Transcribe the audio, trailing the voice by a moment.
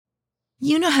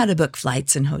You know how to book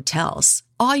flights and hotels.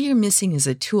 All you're missing is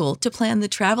a tool to plan the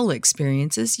travel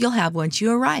experiences you'll have once you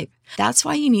arrive. That's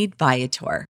why you need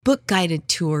Viator. Book guided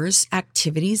tours,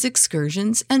 activities,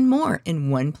 excursions, and more in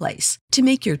one place to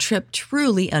make your trip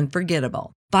truly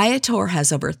unforgettable. Viator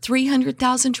has over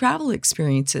 300,000 travel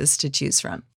experiences to choose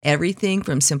from. Everything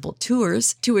from simple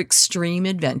tours to extreme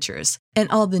adventures and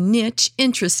all the niche,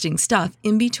 interesting stuff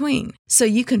in between. So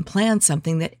you can plan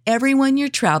something that everyone you're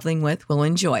traveling with will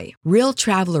enjoy. Real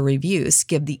traveler reviews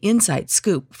give the inside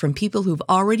scoop from people who've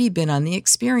already been on the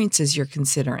experiences you're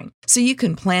considering. So you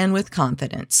can plan with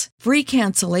confidence. Free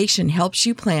cancellation helps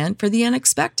you plan for the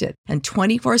unexpected. And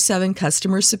 24/7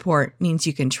 customer support means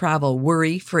you can travel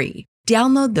worry-free.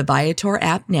 Download the Viator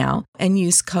app now and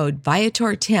use code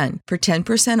Viator10 for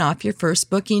 10% off your first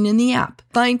booking in the app.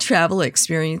 Find travel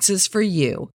experiences for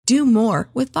you. Do more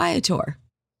with Viator.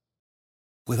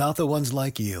 Without the ones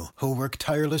like you, who work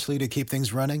tirelessly to keep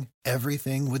things running,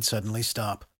 everything would suddenly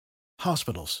stop.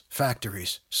 Hospitals,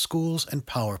 factories, schools, and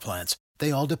power plants,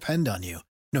 they all depend on you.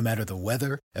 No matter the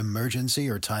weather, emergency,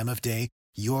 or time of day,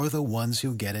 you're the ones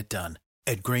who get it done.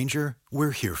 At Grainger,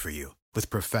 we're here for you with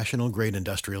professional-grade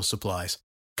industrial supplies.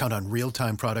 Count on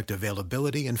real-time product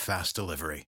availability and fast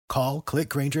delivery. Call, click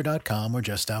Grainger.com, or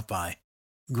just stop by.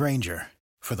 Grainger,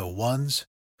 for the ones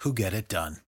who get it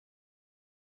done.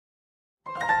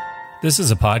 This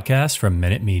is a podcast from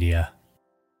Minute Media.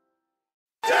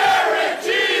 Derek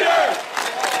Jeter!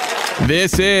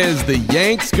 This is the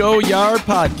Yanks Go Yard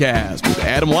podcast with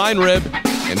Adam Weinrib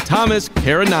and Thomas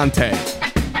Carinante.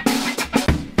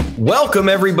 Welcome,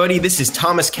 everybody. This is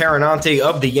Thomas Carinante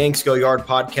of the Yanks Go Yard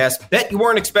podcast. Bet you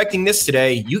weren't expecting this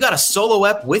today. You got a solo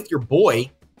ep with your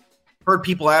boy. Heard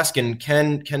people asking,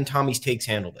 can Tommy's takes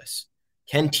handle this?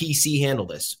 Can TC handle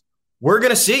this? We're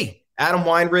going to see. Adam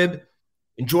Weinrib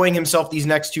enjoying himself these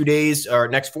next 2 days, or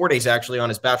next 4 days, actually, on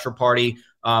his bachelor party.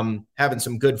 Having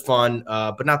some good fun,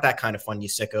 but not that kind of fun, you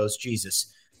sickos.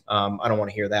 Jesus. I don't want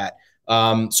to hear that.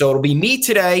 So it'll be me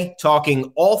today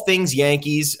talking all things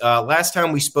Yankees. Last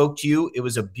time we spoke to you, it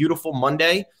was a beautiful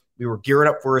Monday. We were gearing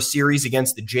up for a series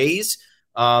against the Jays.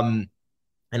 And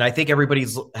I think everybody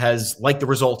has liked the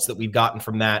results that we've gotten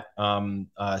from that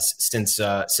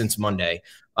since Monday.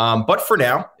 But for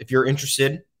now, if you're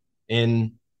interested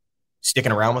in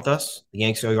sticking around with us, the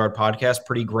Yanks Go Yard podcast,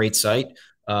 pretty great site,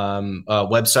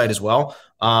 website as well.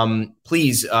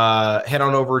 Please head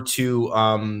on over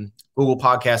to Google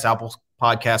Podcasts, Apple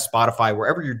Podcasts, Spotify,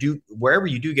 wherever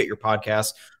you do get your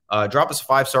podcasts. Drop us a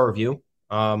 5-star review.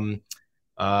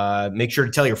 Make sure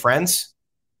to tell your friends.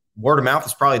 Word of mouth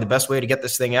is probably the best way to get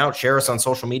this thing out. Share us on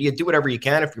social media. Do whatever you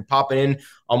can. If you're popping in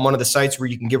on one of the sites where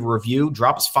you can give a review,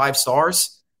 drop us 5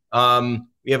 stars.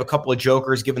 We have a couple of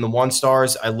jokers giving the 1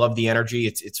 stars. I love the energy.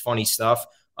 It's funny stuff.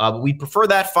 But we prefer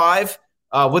that 5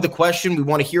 with a question. We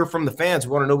want to hear from the fans.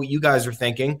 We want to know what you guys are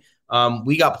thinking.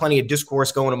 We got plenty of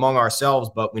discourse going among ourselves,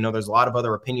 but we know there's a lot of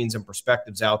other opinions and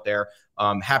perspectives out there.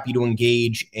 Happy to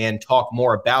engage and talk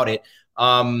more about it.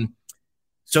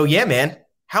 So yeah, man,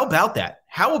 how about that?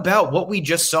 How about what we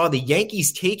just saw? The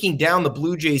Yankees taking down the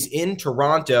Blue Jays in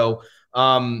Toronto.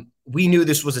 We knew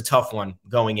this was a tough one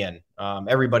going in.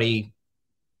 Everybody,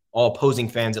 all opposing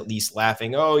fans at least,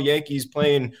 laughing. Oh, Yankees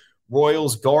playing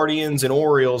Royals, Guardians, and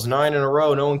Orioles 9 in a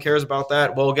row. No one cares about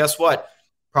that. Well, guess what?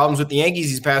 Problems with the Yankees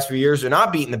these past few years. They're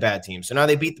not beating the bad teams. So now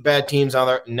they beat the bad teams.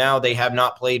 Now they have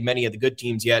not played many of the good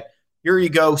teams yet. Here you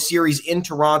go. Series in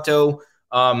Toronto.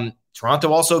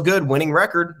 Toronto also good, winning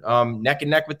record, neck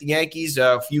and neck with the Yankees,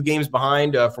 a few games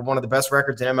behind for one of the best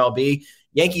records in MLB.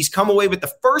 Yankees come away with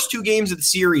the first 2 games of the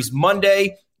series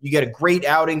Monday. You get a great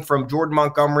outing from Jordan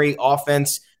Montgomery.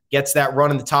 Offense gets that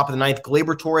run in the top of the 9th.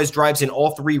 Gleyber Torres drives in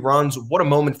all 3 runs. What a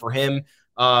moment for him.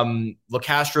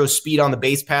 LeCastro's speed on the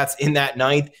base paths in that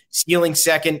 9th, stealing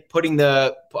second, putting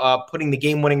the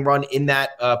game-winning run in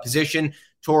that position.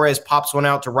 Torres pops one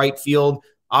out to right field,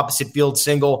 opposite field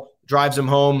single, drives him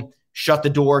home, shut the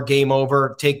door, game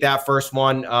over, take that first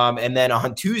one. And then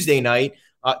on Tuesday night,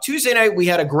 we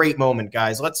had a great moment,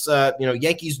 guys. Let's,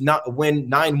 Yankees not win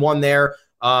 9-1 there.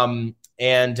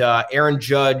 And Aaron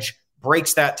Judge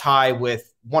breaks that tie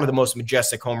with one of the most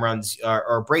majestic home runs,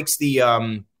 or breaks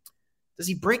the, does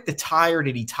he break the tie or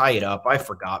did he tie it up? I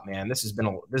forgot, man. This has been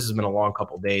a long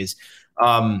couple of days.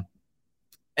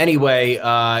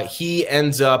 Anyway, he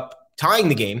ends up tying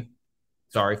the game.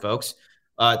 Sorry, folks.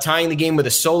 Tying the game with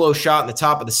a solo shot in the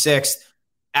top of the 6th.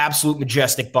 Absolute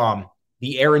majestic bomb.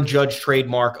 The Aaron Judge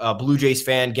trademark. Blue Jays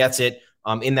fan gets it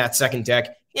in that second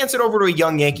deck. Hands it over to a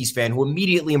young Yankees fan who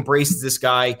immediately embraces this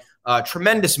guy.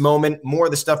 Tremendous moment. More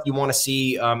of the stuff you want to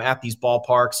see at these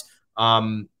ballparks.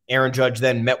 Aaron Judge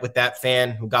then met with that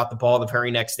fan who got the ball the very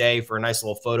next day for a nice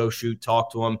little photo shoot,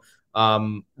 talked to him.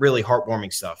 Really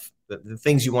heartwarming stuff. The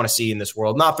things you want to see in this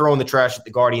world. Not throwing the trash at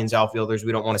the Guardians outfielders.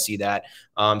 We don't want to see that.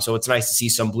 So it's nice to see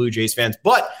some Blue Jays fans.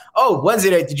 But, Wednesday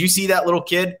night, did you see that little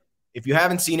kid? If you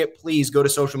haven't seen it, please go to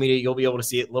social media. You'll be able to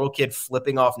see it. Little kid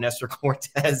flipping off Nestor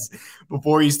Cortes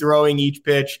before he's throwing each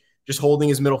pitch, just holding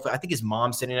his middle. I think his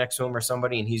mom's sitting next to him or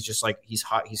somebody, and he's just like he's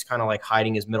kind of like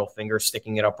hiding his middle finger,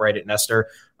 sticking it up right at Nestor.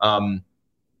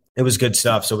 It was good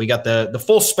stuff. So we got the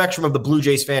full spectrum of the Blue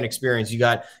Jays fan experience. You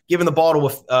got giving the ball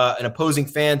to an opposing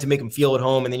fan to make him feel at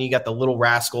home, and then you got the little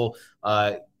rascal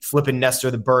flipping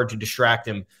Nestor the bird to distract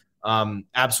him.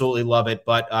 Absolutely love it.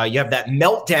 But you have that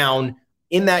meltdown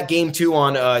in that game 2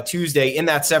 on Tuesday in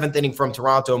that 7th inning from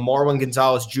Toronto. Marwin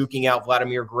Gonzalez juking out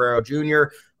Vladimir Guerrero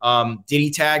Jr. Did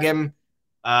he tag him?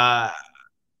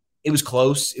 It was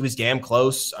close. It was damn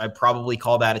close. I'd probably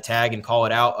call that a tag and call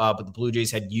it out. But the Blue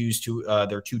Jays had used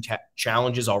their 2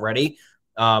 challenges already.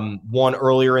 One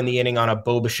earlier in the inning on a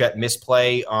Bo Bichette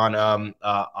misplay on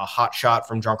a hot shot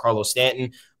from Giancarlo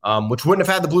Stanton, which wouldn't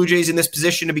have had the Blue Jays in this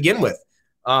position to begin with.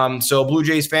 So Blue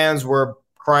Jays fans were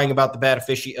crying about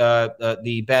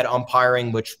the bad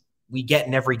umpiring, which we get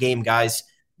in every game, guys.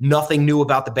 Nothing new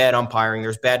about the bad umpiring.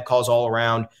 There's bad calls all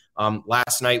around.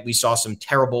 Last night we saw some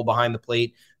terrible behind the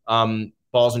plate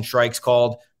balls and strikes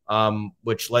called,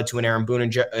 which led to an Aaron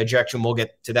Boone ejection. We'll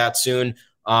get to that soon.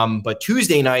 But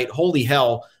Tuesday night, holy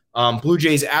hell, Blue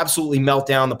Jays absolutely melt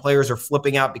down. The players are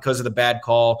flipping out because of the bad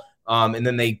call, and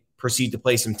then they proceed to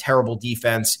play some terrible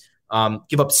defense,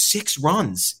 give up 6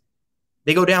 runs.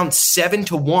 They go down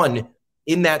 7-1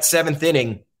 in that 7th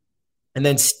inning, and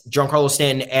then Giancarlo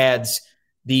Stanton adds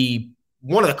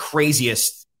one of the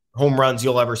craziest home runs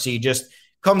you'll ever see. Just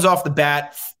comes off the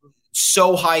bat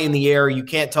so high in the air, you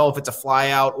can't tell if it's a fly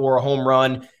out or a home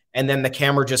run, and then the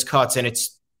camera just cuts, and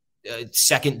it's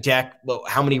second deck.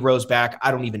 How many rows back? I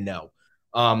don't even know.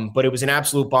 But it was an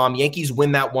absolute bomb. Yankees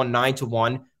win that one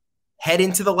 9-1. Head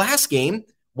into the last game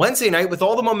Wednesday night with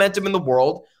all the momentum in the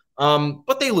world.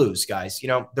 But they lose, guys.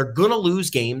 They're going to lose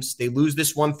games. They lose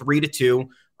this one 3-2.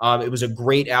 It was a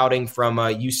great outing from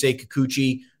Yusei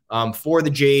Kikuchi for the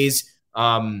Jays.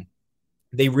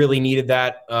 They really needed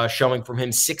that showing from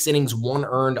him. 6 innings, 1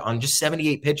 earned on just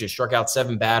 78 pitches, struck out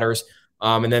 7 batters.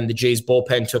 And then the Jays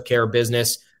bullpen took care of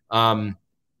business.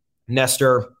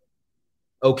 Nestor,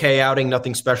 okay outing,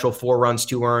 nothing special, 4 runs,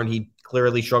 2 earned. He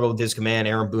clearly struggled with his command.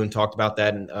 Aaron Boone talked about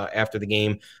that after the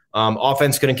game.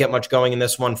 Offense couldn't get much going in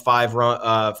this one.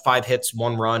 5 hits,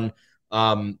 1 run.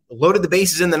 Loaded the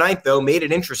bases in the 9th, though, made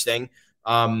it interesting.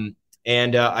 And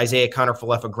Isaiah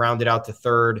Kiner-Falefa grounded out to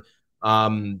third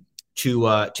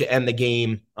to end the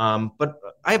game. But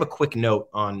I have a quick note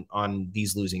on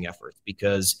these losing efforts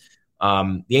because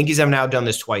the Yankees have now done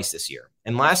this twice this year.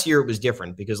 And last year it was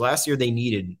different because last year they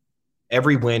needed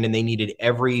every win and they needed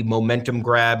every momentum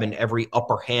grab and every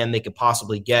upper hand they could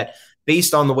possibly get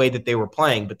based on the way that they were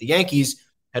playing. But the Yankees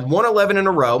had won 11 in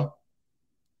a row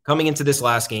coming into this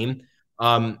last game.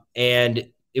 And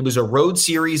it was a road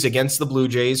series against the Blue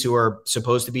Jays, who are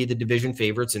supposed to be the division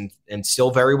favorites and still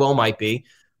very well might be.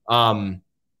 So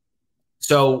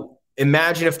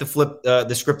imagine if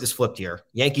the script is flipped here.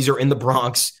 Yankees are in the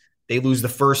Bronx. They lose the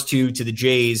first 2 to the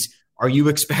Jays. Are you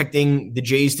expecting the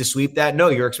Jays to sweep that? No,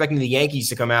 you're expecting the Yankees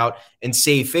to come out and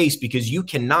save face because you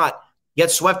cannot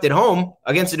get swept at home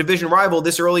against a division rival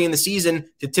this early in the season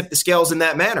to tip the scales in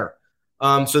that manner.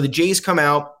 So the Jays come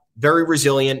out very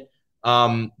resilient.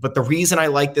 But the reason I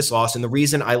like this loss and the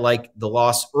reason I like the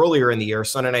loss earlier in the year,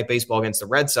 Sunday Night Baseball against the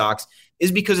Red Sox,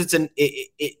 is because the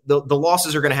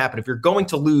losses are going to happen. If you're going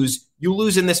to lose, you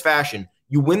lose in this fashion.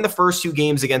 You win the first 2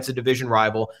 games against a division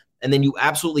rival, and then you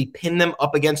absolutely pin them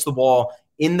up against the wall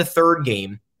in the 3rd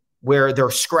game where they're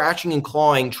scratching and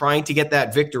clawing, trying to get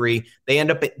that victory. They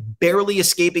end up barely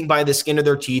escaping by the skin of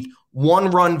their teeth,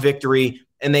 1-run victory,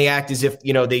 and they act as if,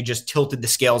 they just tilted the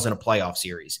scales in a playoff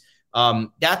series.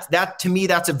 That to me,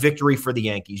 that's a victory for the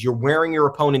Yankees. You're wearing your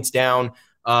opponents down.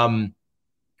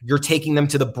 You're taking them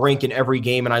to the brink in every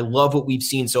game. And I love what we've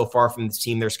seen so far from this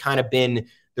team. There's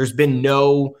been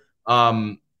no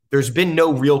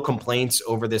real complaints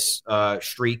over this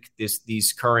streak,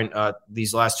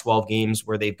 these last 12 games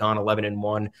where they've gone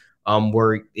 11-1,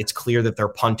 where it's clear that they're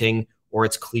punting or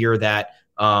it's clear that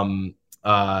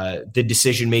the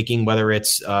decision-making, whether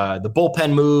it's the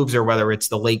bullpen moves or whether it's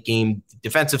the late game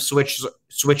defensive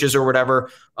switches or whatever,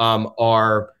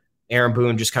 are Aaron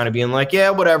Boone just kind of being like,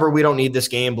 yeah, whatever, we don't need this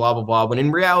game, blah, blah, blah. When in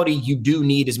reality, you do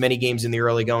need as many games in the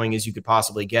early going as you could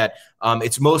possibly get.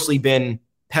 It's mostly been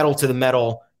pedal to the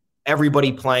metal,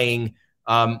 everybody playing,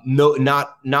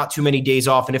 Not too many days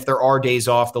off. And if there are days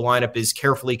off, the lineup is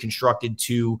carefully constructed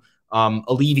to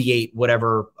alleviate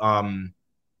whatever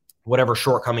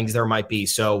shortcomings there might be.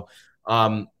 So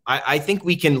I think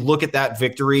we can look at that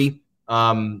victory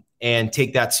and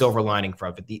take that silver lining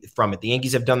from it. The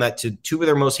Yankees have done that to two of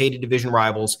their most hated division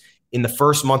rivals in the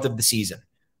first month of the season.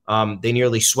 They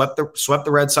nearly swept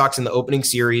the Red Sox in the opening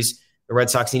series. The Red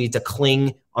Sox needed to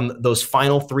cling on those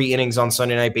final 3 innings on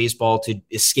Sunday Night Baseball to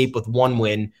escape with 1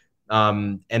 win.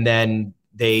 And then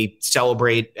they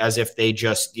celebrate as if they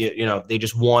just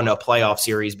won a playoff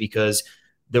series because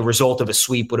the result of a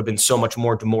sweep would have been so much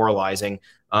more demoralizing.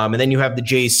 And then you have the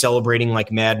Jays celebrating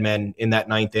like madmen in that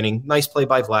 9th inning. Nice play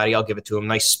by Vladdy. I'll give it to him.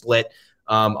 Nice split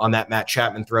on that Matt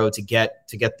Chapman throw to get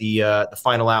the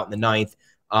final out in the 9th.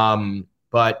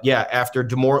 But yeah, after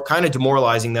kind of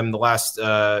demoralizing them the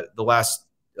last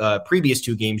previous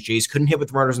 2 games, Jays couldn't hit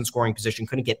with runners in scoring position,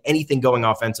 couldn't get anything going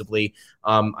offensively.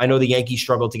 I know the Yankees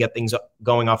struggled to get things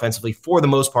going offensively for the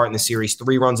most part in the series.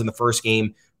 3 runs in the first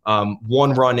game,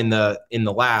 1 run in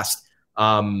the last.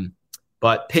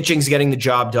 But pitching's getting the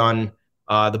job done.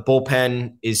 The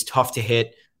bullpen is tough to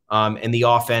hit, and the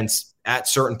offense at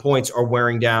certain points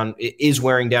is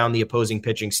wearing down the opposing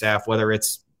pitching staff, whether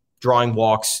it's drawing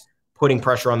walks, putting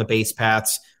pressure on the base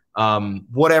paths,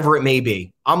 whatever it may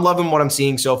be. I'm loving what I'm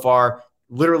seeing so far.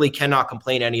 Literally cannot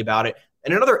complain any about it.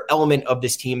 And another element of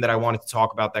this team that I wanted to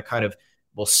talk about that kind of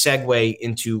will segue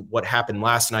into what happened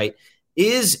last night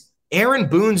is Aaron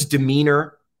Boone's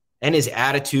demeanor and his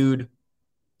attitude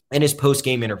and his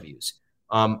post-game interviews.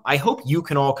 I hope you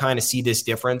can all kind of see this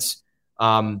difference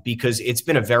because it's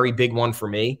been a very big one for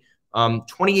me.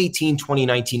 2018,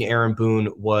 2019 Aaron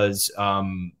Boone was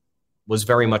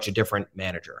very much a different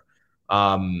manager.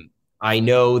 I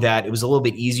know that it was a little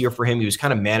bit easier for him. He was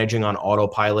kind of managing on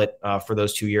autopilot for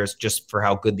those 2 years just for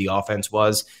how good the offense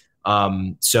was.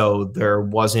 So there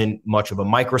wasn't much of a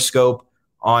microscope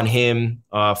on him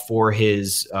for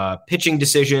his pitching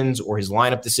decisions or his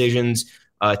lineup decisions.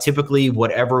 Typically,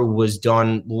 whatever was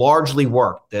done largely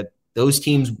worked. That those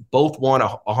teams both won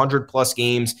 100-plus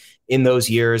games in those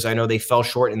years. I know they fell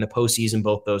short in the postseason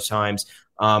both those times.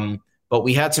 But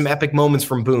we had some epic moments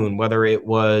from Boone, whether it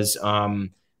was,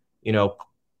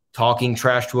 talking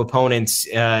trash to opponents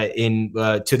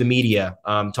to the media,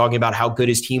 talking about how good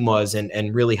his team was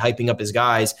and really hyping up his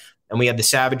guys. And we had the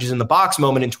Savages in the Box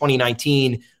moment in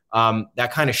 2019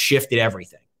 that kind of shifted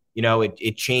everything.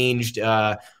 It changed.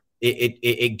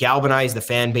 It galvanized the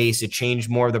fan base. It changed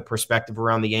more of the perspective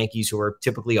around the Yankees, who are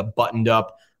typically a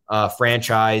buttoned-up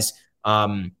franchise.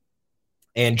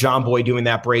 And John Boy doing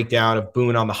that breakdown of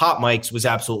Boone on the hot mics was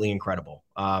absolutely incredible.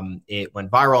 It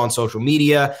went viral on social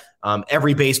media.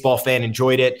 Every baseball fan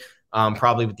enjoyed it,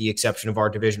 probably with the exception of our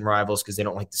division rivals because they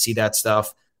don't like to see that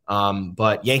stuff.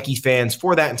 But Yankee fans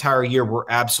for that entire year were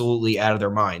absolutely out of their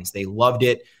minds. They loved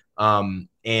it,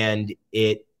 and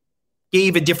it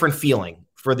gave a different feeling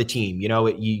for the team.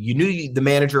 You knew the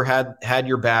manager had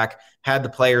your back, had the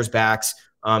players' backs.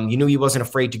 You knew he wasn't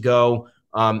afraid to go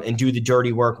and do the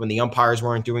dirty work when the umpires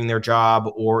weren't doing their job,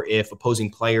 or if opposing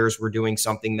players were doing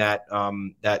something that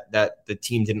the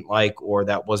team didn't like or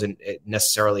that wasn't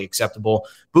necessarily acceptable.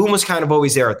 Boone was kind of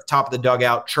always there at the top of the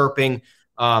dugout, chirping,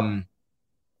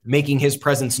 making his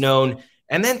presence known.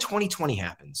 And then 2020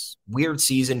 happens. Weird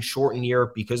season, shortened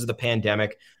year because of the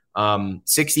pandemic,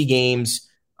 60 games,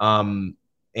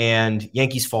 and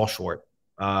Yankees fall short.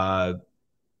 Tough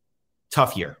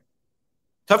year.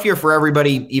 Tough year for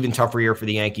everybody, even tougher year for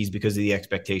the Yankees because of the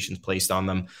expectations placed on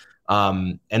them.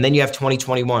 And then you have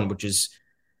 2021, which is,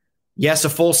 yes, a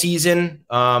full season.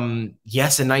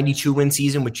 Yes, a 92-win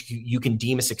season, which you can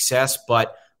deem a success,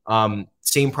 but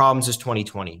same problems as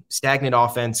 2020. Stagnant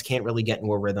offense, can't really get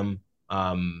into a rhythm,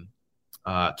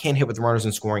 can't hit with runners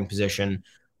in scoring position,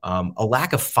 a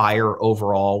lack of fire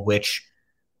overall, which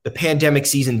the pandemic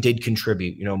season did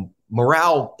contribute.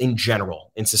 Morale in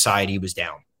general in society was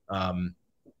down.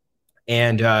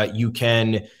 And you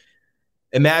can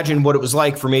imagine what it was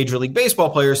like for Major League Baseball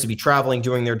players to be traveling,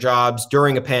 doing their jobs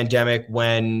during a pandemic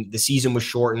when the season was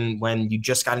shortened, when you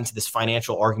just got into this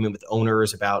financial argument with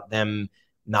owners about them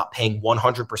not paying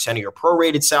 100% of your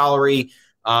prorated salary,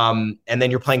 and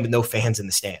then you're playing with no fans in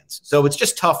the stands. So it's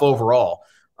just tough overall.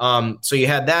 So you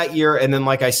had that year, and then,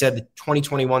 like I said, the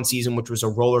 2021 season, which was a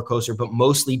roller coaster, but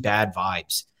mostly bad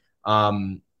vibes.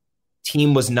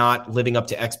 Team was not living up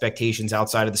to expectations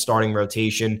outside of the starting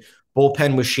rotation.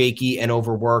 Bullpen was shaky and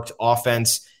overworked.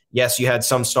 Offense, yes, you had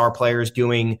some star players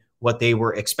doing what they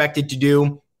were expected to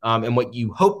do and what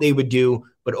you hoped they would do.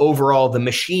 But overall, the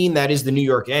machine that is the New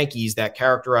York Yankees that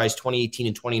characterized 2018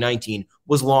 and 2019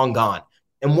 was long gone.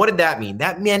 And what did that mean?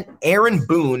 That meant Aaron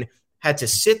Boone had to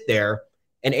sit there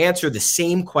and answer the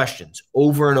same questions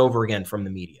over and over again from the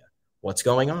media. What's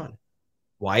going on?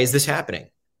 Why is this happening?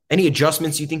 Any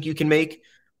adjustments you think you can make?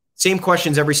 Same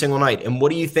questions every single night. And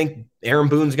what do you think Aaron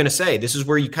Boone's going to say? This is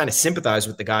where you kind of sympathize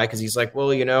with the guy because he's like,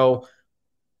 well,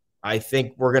 I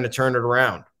think we're going to turn it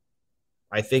around.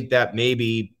 I think that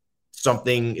maybe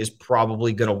something is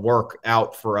probably going to work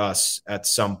out for us at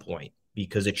some point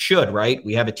because it should, right?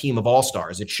 We have a team of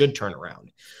all-stars. It should turn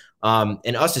around.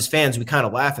 And us as fans, we kind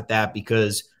of laugh at that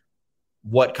because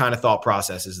what kind of thought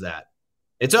process is that?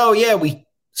 It's, oh, yeah, we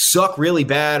suck really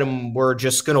bad and we're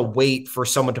just going to wait for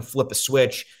someone to flip a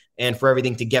switch and for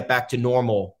everything to get back to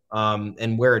normal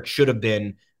and where it should have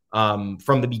been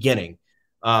from the beginning.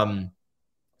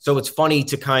 So it's funny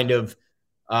to kind of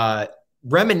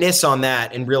reminisce on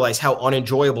that and realize how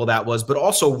unenjoyable that was, but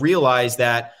also realize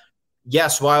that,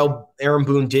 yes, while Aaron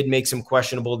Boone did make some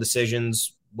questionable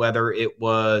decisions, whether it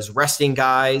was resting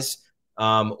guys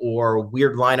or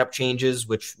weird lineup changes,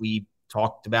 which we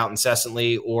talked about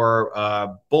incessantly, or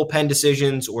bullpen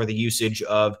decisions or the usage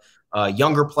of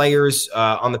younger players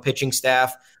on the pitching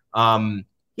staff,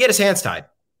 he had his hands tied.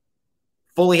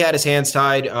 Fully had his hands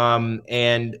tied,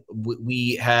 and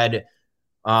we had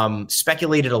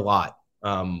speculated a lot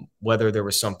whether there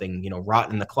was something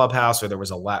rotten in the clubhouse, or there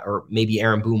was or maybe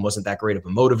Aaron Boone wasn't that great of a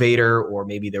motivator, or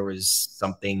maybe there was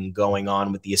something going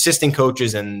on with the assistant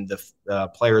coaches and the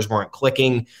players weren't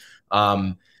clicking.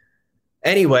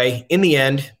 Anyway, in the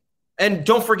end, and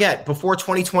don't forget, before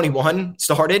 2021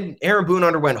 started, Aaron Boone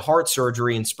underwent heart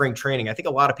surgery in spring training. I think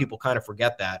a lot of people kind of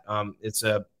forget that. It's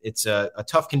a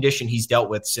tough condition he's dealt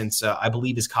with since I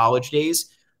believe his college days,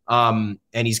 and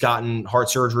he's gotten heart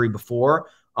surgery before.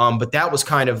 But that was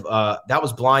kind of that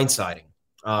was blindsiding.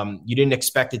 You didn't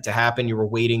expect it to happen. You were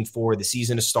waiting for the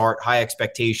season to start, high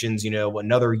expectations.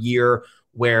 Another year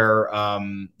where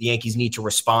the Yankees need to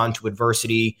respond to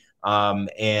adversity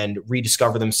and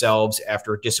rediscover themselves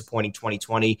after a disappointing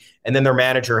 2020. And then their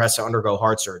manager has to undergo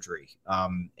heart surgery.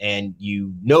 And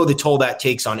the toll that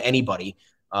takes on anybody.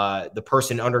 The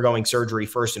person undergoing surgery,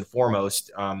 first and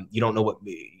foremost, you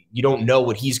don't know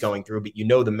what he's going through, but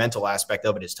the mental aspect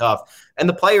of it is tough. And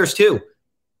the players too.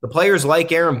 The players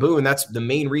like Aaron Boone, that's the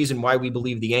main reason why we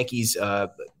believe the Yankees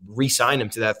re-signed him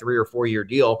to that 3 or 4 year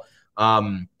deal.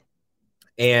 And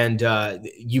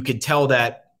you could tell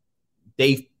that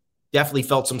they definitely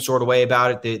felt some sort of way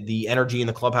about it. The energy in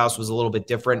the clubhouse was a little bit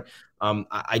different.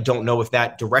 I don't know if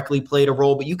that directly played a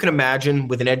role, but you can imagine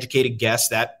with an educated guess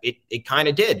that it kind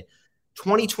of did.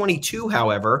 2022,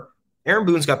 however, Aaron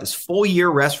Boone's got this full year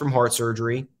rest from heart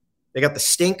surgery. They got the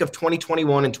stink of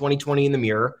 2021 and 2020 in the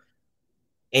mirror.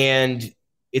 And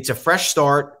it's a fresh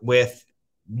start with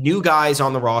new guys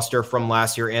on the roster from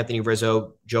last year: Anthony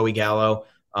Rizzo, Joey Gallo,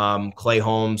 Clay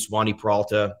Holmes, Wandy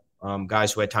Peralta,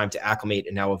 guys who had time to acclimate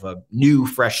and now have a new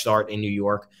fresh start in New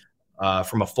York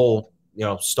from a full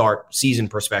start season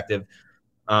perspective.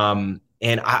 And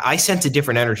I sense a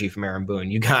different energy from Aaron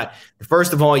Boone.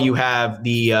 First of all, you have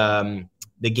the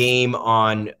game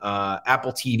on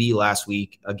Apple TV last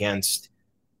week against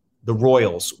the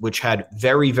Royals, which had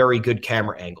very, very good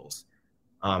camera angles.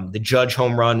 The Judge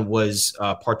home run was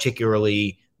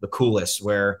particularly the coolest,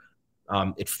 where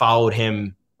it followed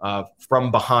him from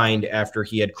behind after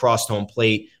he had crossed home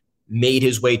plate, made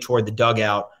his way toward the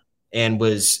dugout, and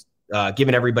was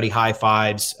giving everybody high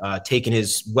fives, taking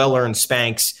his well-earned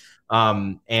spanks,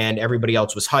 and everybody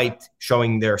else was hyped,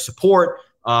 showing their support,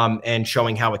 and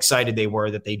showing how excited they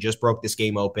were that they just broke this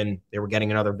game open. They were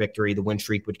getting another victory. The win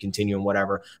streak would continue and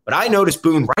whatever. But I noticed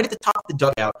Boone right at the top of the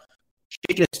dugout,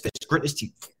 shaking his fist, gritting his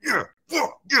teeth. Yeah.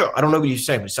 I don't know what he's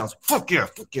saying, but it sounds like, fuck yeah,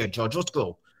 Judge, let's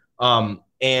go.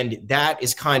 And that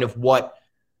is kind of what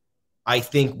I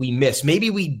think we missed. Maybe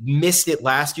we missed it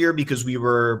last year because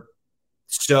because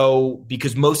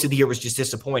most of the year was just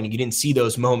disappointing. You didn't see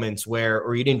those moments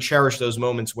or you didn't cherish those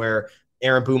moments where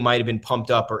Aaron Boone might have been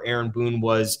pumped up, or Aaron Boone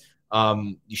was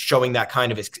showing that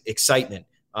kind of excitement.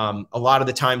 A lot of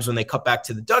the times when they cut back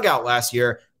to the dugout last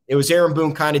year, it was Aaron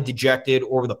Boone kind of dejected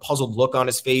or with a puzzled look on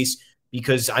his face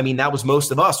because, that was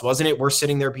most of us, wasn't it? We're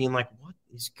sitting there being like, what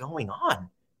is going on?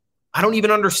 I don't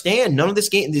even understand. None of this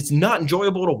game, it's not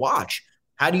enjoyable to watch.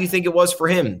 How do you think it was for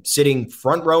him sitting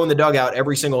front row in the dugout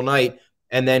every single night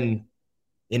and then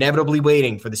inevitably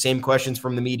waiting for the same questions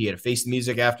from the media to face the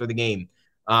music after the game?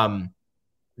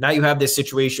 Now you have this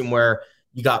situation where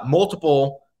you got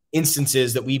multiple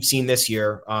instances that we've seen this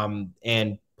year.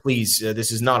 And please,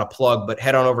 this is not a plug, but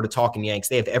head on over to Talking Yanks.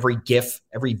 They have every GIF,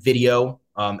 every video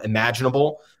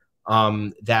imaginable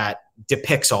that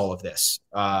depicts all of this.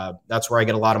 That's where I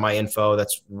get a lot of my info.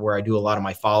 That's where I do a lot of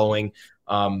my following.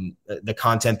 The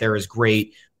content there is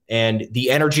great. And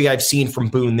the energy I've seen from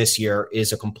Boone this year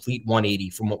is a complete 180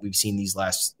 from what we've seen these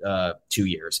last 2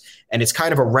 years. And it's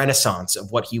kind of a renaissance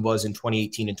of what he was in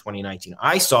 2018 and 2019.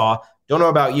 Don't know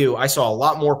about you, I saw a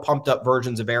lot more pumped up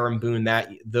versions of Aaron Boone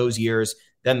those years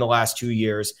than the last 2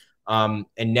 years. And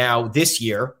now this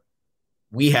year,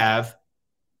 we have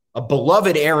a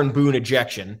beloved Aaron Boone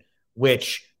ejection,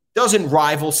 which doesn't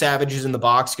rival Savages in the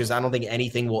Box, because I don't think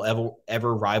anything will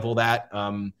ever rival that.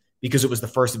 Because it was the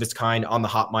first of its kind on the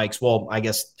hot mics. Well, I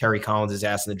guess Terry Collins'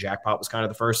 ass in the jackpot was kind of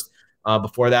the first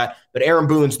before that. But Aaron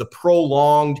Boone's, the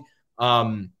prolonged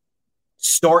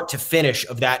start to finish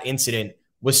of that incident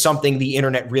was something the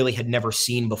internet really had never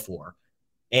seen before.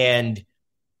 And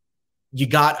you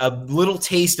got a little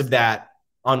taste of that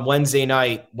on Wednesday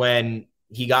night when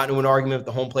he got into an argument with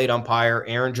the home plate umpire.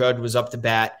 Aaron Judge was up to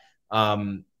bat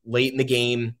late in the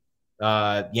game.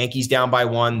 Yankees down by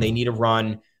 1. They need a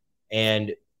run.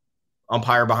 And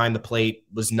umpire behind the plate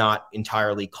was not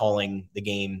entirely calling the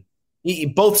game.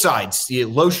 Both sides,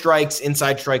 low strikes,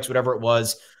 inside strikes, whatever it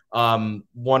was.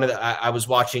 I was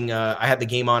watching. I had the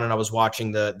game on, and I was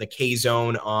watching the K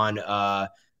Zone on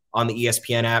the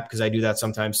ESPN app, because I do that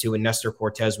sometimes too. And Nestor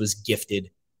Cortez was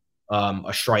gifted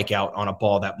a strikeout on a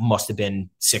ball that must have been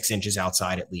 6 inches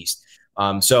outside at least.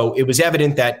 So it was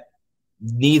evident that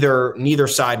neither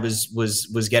side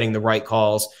was getting the right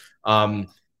calls.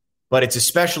 But it's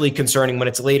especially concerning when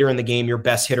it's later in the game, your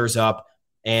best hitter's up,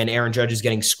 and Aaron Judge is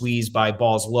getting squeezed by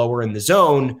balls lower in the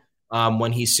zone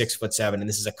when he's 6'7". And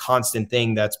this is a constant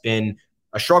thing that's been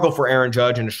a struggle for Aaron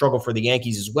Judge and a struggle for the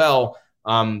Yankees as well,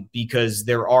 because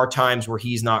there are times where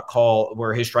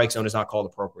where his strike zone is not called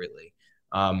appropriately.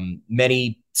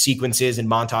 Many sequences and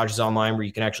montages online where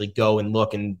you can actually go and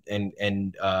look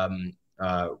and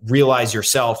realize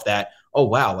yourself that, oh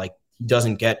wow, like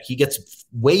he gets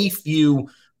way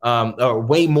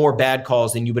more bad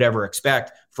calls than you would ever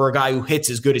expect for a guy who hits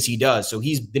as good as he does. So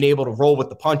he's been able to roll with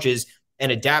the punches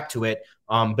and adapt to it.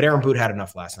 But Aaron Boone had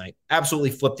enough last night. Absolutely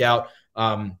flipped out.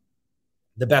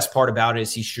 The best part about it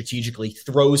is he strategically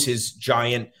throws his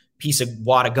giant piece of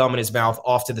wad of gum in his mouth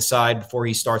off to the side before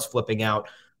he starts flipping out.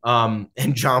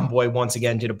 And John Boy once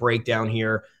again did a breakdown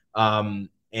here and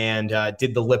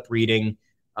did the lip reading.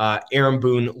 Aaron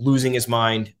Boone losing his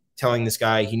mind, telling this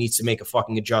guy he needs to make a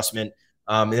fucking adjustment.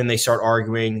 And then they start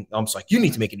arguing. I'm just like, you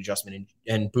need to make an adjustment.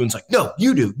 And Boone's like, no,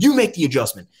 you do. You make the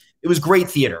adjustment. It was great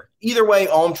theater. Either way,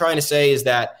 all I'm trying to say is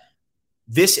that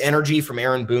this energy from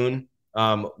Aaron Boone,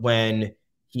 when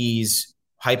he's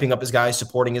hyping up his guys,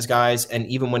 supporting his guys, and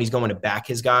even when he's going to back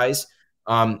his guys,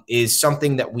 is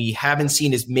something that we haven't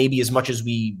seen as maybe as much as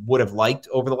we would have liked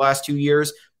over the last 2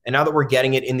 years. And now that we're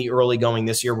getting it in the early going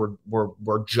this year,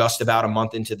 we're just about a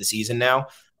month into the season now.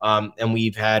 And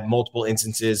we've had multiple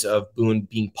instances of Boone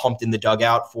being pumped in the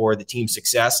dugout for the team's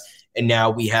success. And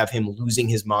now we have him losing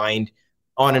his mind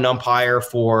on an umpire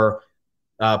for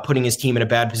putting his team in a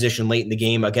bad position late in the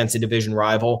game against a division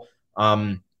rival.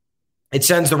 It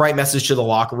sends the right message to the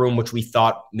locker room, which we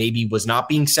thought maybe was not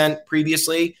being sent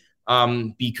previously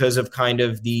because of kind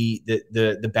of the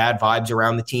bad vibes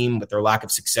around the team with their lack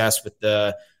of success, with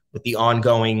the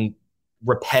ongoing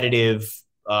repetitive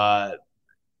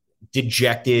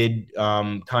dejected,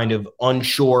 kind of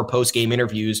unsure post-game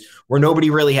interviews where nobody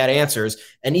really had answers.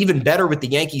 And even better with the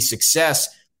Yankees' success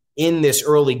in this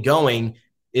early going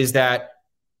is that,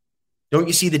 don't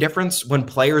you see the difference? When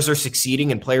players are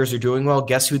succeeding and players are doing well,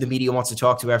 guess who the media wants to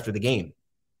talk to after the game?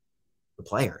 The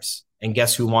players. And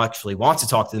guess who actually wants to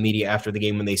talk to the media after the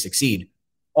game when they succeed?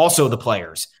 Also the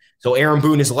players. So Aaron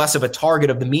Boone is less of a target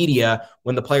of the media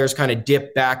when the players kind of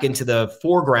dip back into the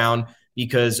foreground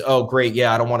because, oh, great,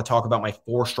 yeah, I don't want to talk about my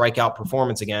 4 strikeout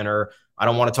performance again, or I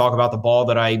don't want to talk about the ball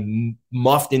that I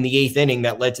muffed in the 8th inning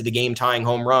that led to the game-tying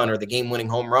home run or the game-winning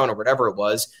home run or whatever it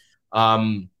was.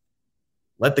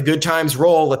 Let the good times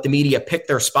roll. Let the media pick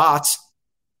their spots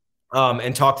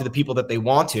and talk to the people that they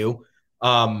want to.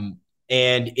 And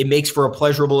it makes for a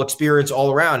pleasurable experience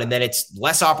all around. And then it's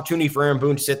less opportunity for Aaron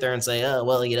Boone to sit there and say, oh,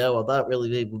 well, I thought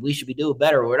really we should be doing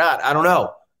better or we're not. I don't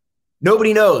know.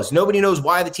 Nobody knows. Nobody knows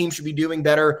why the team should be doing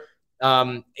better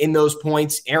in those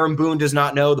points. Aaron Boone does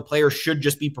not know. The players should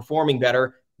just be performing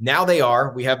better. Now they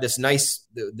are. We have this nice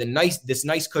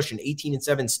cushion.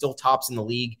 18-7 still tops in the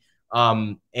league.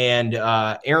 And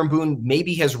Aaron Boone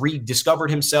maybe has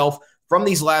rediscovered himself from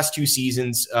these last 2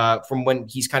 seasons, from when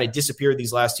he's kind of disappeared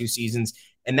these last 2 seasons.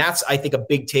 And that's, I think, a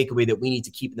big takeaway that we need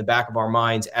to keep in the back of our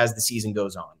minds as the season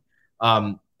goes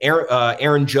on.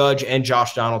 Aaron Judge and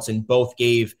Josh Donaldson both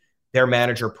gave their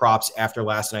manager props after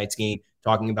last night's game,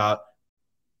 talking about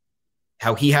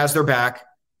how he has their back,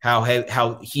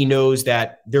 how he knows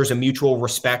that there's a mutual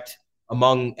respect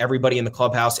among everybody in the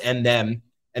clubhouse and them,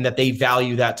 and that they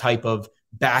value that type of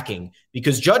backing,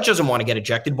 because Judge doesn't want to get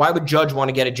ejected. Why would Judge want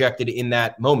to get ejected in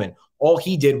that moment? All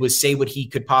he did was say what he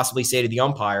could possibly say to the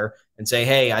umpire and say,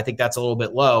 hey, I think that's a little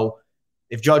bit low.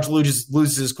 If Judge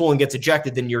loses his cool and gets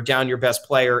ejected, then you're down your best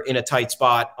player in a tight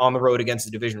spot on the road against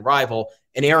a division rival.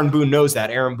 And Aaron Boone knows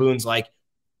that. Aaron Boone's like,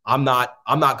 I'm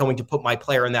not going to put my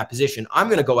player in that position. I'm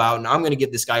going to go out and I'm going to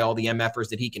give this guy all the MFers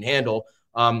that he can handle.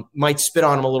 Might spit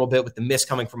on him a little bit with the mist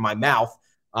coming from my mouth.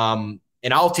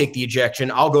 And I'll take the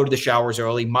ejection. I'll go to the showers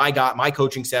early. My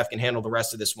coaching staff can handle the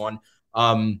rest of this one.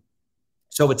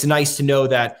 So it's nice to know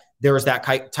that there is that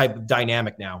type of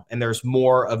dynamic now, and there's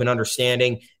more of an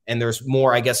understanding, and there's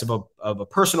more, I guess, of a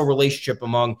personal relationship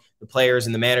among the players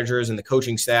and the managers and the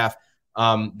coaching staff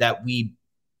that we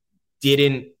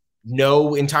didn't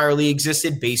know entirely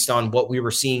existed based on what we were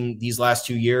seeing these last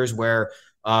 2 years, where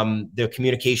the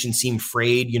communication seemed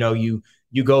frayed. You know, you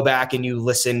go back and you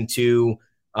listen to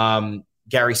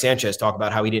Gary Sanchez talk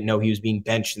about how he didn't know he was being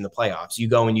benched in the playoffs. You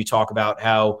go and you talk about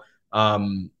how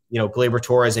Gleyber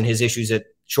Torres and his issues at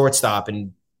shortstop,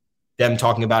 and them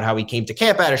talking about how he came to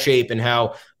camp out of shape and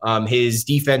how his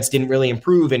defense didn't really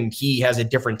improve, and he has a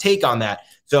different take on that.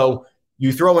 So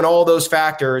you throw in all those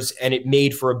factors, and it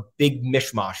made for a big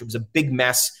mishmash. It was a big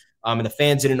mess, and the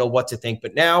fans didn't know what to think.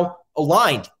 But now,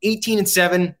 aligned,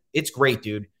 18-7, it's great,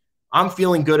 dude. I'm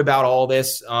feeling good about all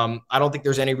this. I don't think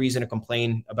there's any reason to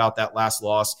complain about that last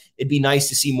loss. It'd be nice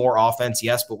to see more offense,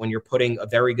 yes, but when you're putting a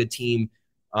very good team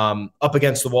up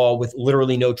against the wall with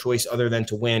literally no choice other than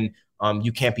to win,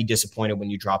 you can't be disappointed when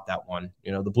you drop that one.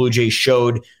 You know, the Blue Jays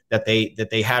showed that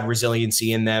they had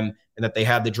resiliency in them and that they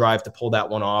had the drive to pull that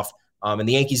one off. And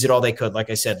the Yankees did all they could. Like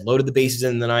I said, loaded the bases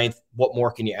in the ninth. What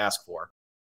more can you ask for?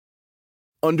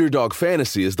 Underdog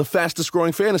Fantasy is the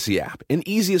fastest-growing fantasy app and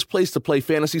easiest place to play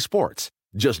fantasy sports.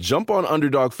 Just jump on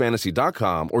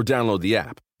UnderdogFantasy.com or download the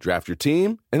app, draft your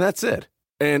team, and that's it.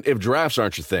 And if drafts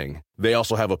aren't your thing, they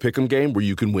also have a pick'em game where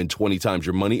you can win 20 times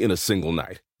your money in a single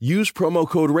night. Use promo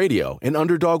code RADIO, and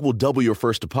Underdog will double your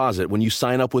first deposit when you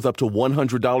sign up with up to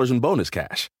 $100 in bonus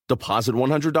cash. Deposit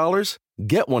 $100,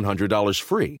 get $100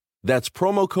 free. That's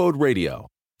promo code RADIO.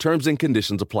 Terms and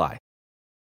conditions apply.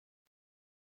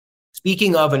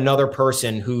 Speaking of another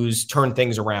person who's turned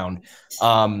things around,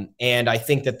 and I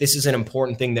think that this is an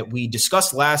important thing that we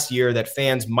discussed last year that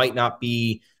fans weren't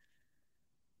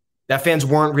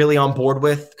really on board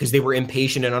with because they were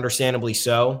impatient, and understandably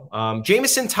so.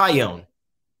 Jameson Taillon.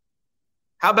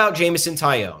 How about Jameson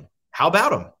Taillon? How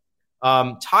about him?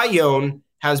 Taillon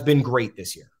has been great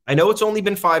this year. I know it's only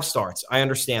been 5 starts. I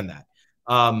understand that.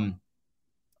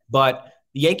 But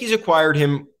the Yankees acquired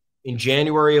him in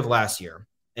January of last year.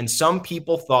 And some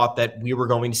people thought that we were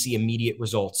going to see immediate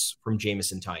results from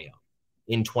Jameson Taillon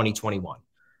in 2021.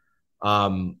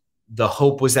 The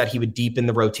hope was that he would deepen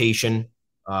the rotation,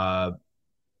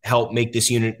 help make this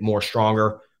unit more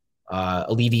stronger,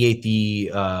 alleviate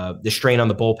the strain on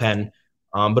the bullpen.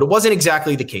 But it wasn't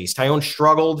exactly the case. Taillon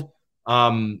struggled,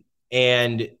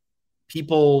 and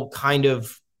people kind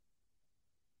of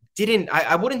didn't,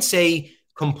 I wouldn't say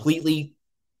completely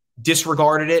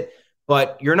disregarded it,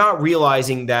 but you're not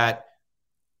realizing that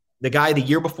the guy the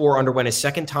year before underwent his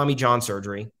second Tommy John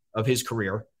surgery of his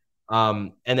career.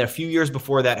 And then a few years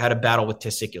before that had a battle with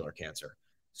testicular cancer.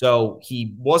 So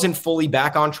he wasn't fully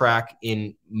back on track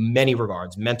in many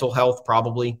regards, mental health,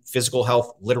 probably physical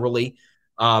health, literally.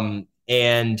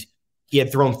 And he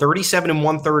had thrown 37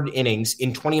 1/3 innings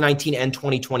in 2019 and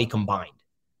 2020 combined.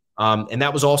 And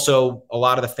that was also a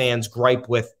lot of the fans' gripe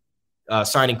with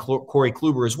signing Corey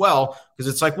Kluber as well,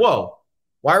 because it's like, whoa,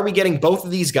 why are we getting both of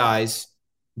these guys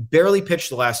who barely pitched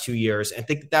the last 2 years and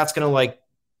think that that's going to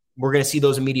we're going to see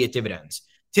those immediate dividends?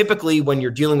 Typically, when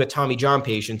you're dealing with Tommy John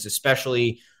patients,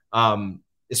 especially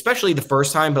the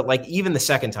first time, but even the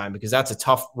second time, because that's a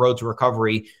tough road to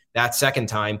recovery that second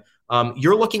time,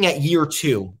 you're looking at year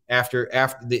 2 after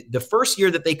the first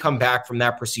year that they come back from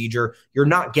that procedure. You're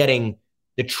not getting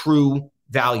the true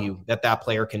value that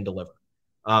player can deliver.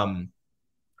 And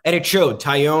it showed.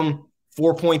 Taillon,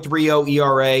 4.30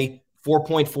 ERA,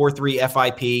 4.43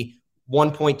 FIP,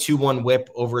 1.21 whip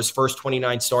over his first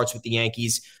 29 starts with the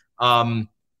Yankees.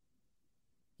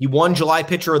 He won July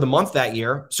Pitcher of the Month that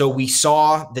year, so we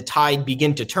saw the tide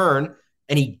begin to turn,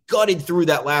 and he gutted through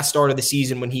that last start of the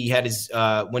season when he had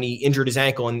when he injured his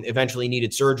ankle and eventually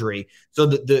needed surgery. So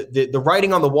the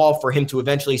writing on the wall for him to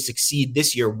eventually succeed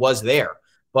this year was there,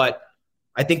 but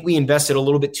I think we invested a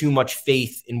little bit too much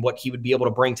faith in what he would be able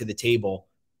to bring to the table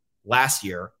last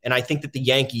year. And I think that the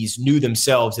Yankees knew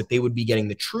themselves that they would be getting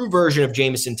the true version of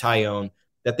Jameson Taillon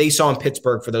that they saw in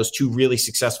Pittsburgh for those 2 really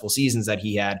successful seasons that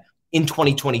he had in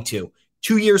 2022.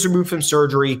 2 years removed from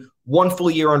surgery, 1 full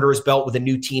year under his belt with a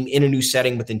new team in a new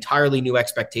setting with entirely new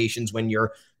expectations when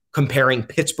you're comparing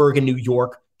Pittsburgh and New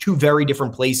York, 2 very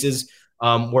different places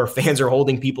where fans are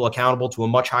holding people accountable to a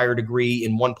much higher degree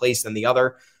in one place than the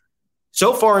other.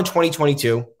 So far in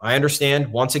 2022, I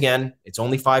understand, once again, it's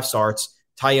only 5 starts.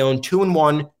 Taillon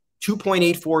 2-1,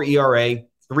 2.84 ERA,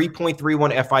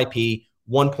 3.31 FIP,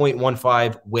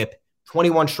 1.15 WHIP,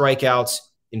 21 strikeouts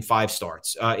in 5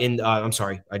 starts.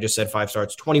 I just said 5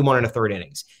 starts, 21 and a third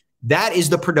innings. That is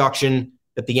the production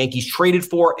that the Yankees traded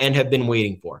for and have been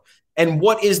waiting for. And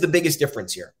what is the biggest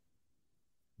difference here?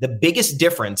 The biggest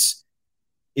difference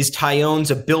is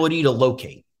Taillon's ability to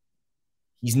locate.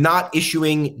 He's not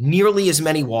issuing nearly as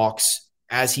many walks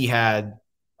as he had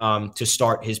to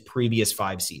start his previous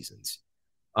 5 seasons.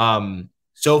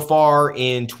 So far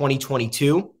in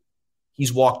 2022,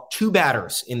 he's walked 2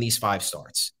 batters in these 5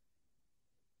 starts.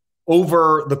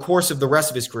 Over the course of the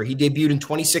rest of his career, he debuted in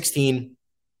 2016,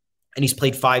 and he's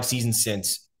played 5 seasons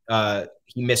since.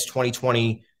 He missed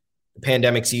 2020, the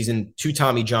pandemic season, to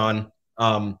Tommy John,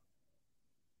 and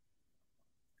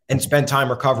spent time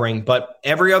recovering. But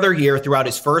every other year throughout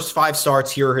his first 5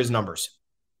 starts, here are his numbers.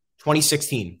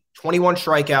 2016, 21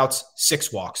 strikeouts,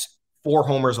 6 walks, 4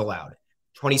 homers allowed.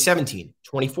 2017,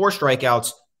 24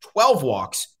 strikeouts, 12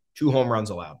 walks, 2 home runs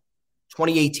allowed.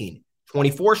 2018,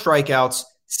 24 strikeouts,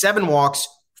 7 walks,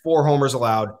 4 homers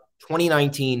allowed.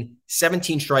 2019,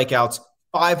 17 strikeouts,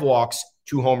 5 walks,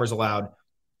 2 homers allowed.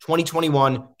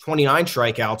 2021, 29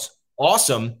 strikeouts,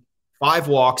 awesome, 5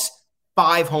 walks,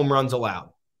 5 home runs allowed.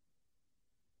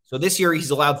 So this year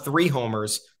he's allowed 3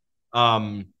 homers,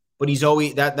 but he's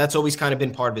always that's always kind of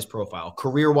been part of his profile.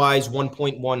 Career-wise,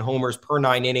 1.1 homers per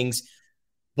 9 innings.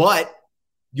 But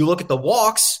you look at the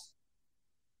walks,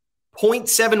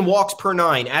 0.7 walks per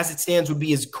 9 as it stands would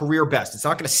be his career best. It's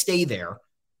not going to stay there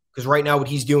because right now what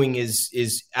he's doing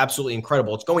is absolutely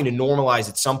incredible. It's going to normalize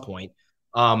at some point.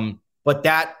 But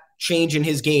that change in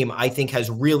his game, I think, has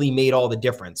really made all the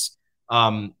difference.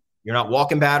 You're not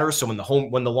walking batters, so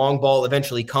when the long ball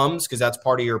eventually comes, because that's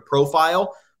part of your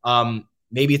profile,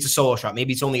 maybe it's a solo shot.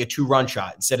 Maybe it's only a 2-run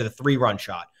shot instead of the 3-run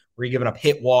shot where you're giving up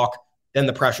hit, walk, then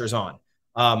the pressure's on.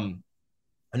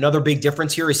 Another big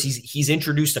difference here is he's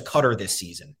introduced a cutter this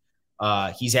season.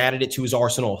 He's added it to his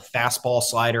arsenal: fastball,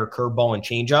 slider, curveball, and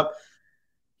changeup.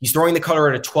 He's throwing the cutter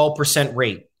at a 12%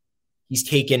 rate. He's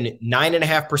taken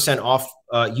 9.5% off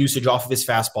usage off of his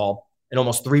fastball and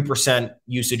almost 3%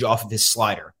 usage off of his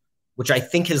slider, which I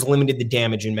think has limited the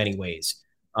damage in many ways.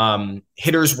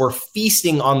 Hitters were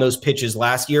feasting on those pitches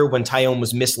last year when Taillon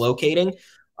was mislocating.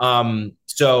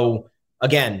 So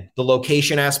again, the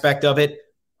location aspect of it,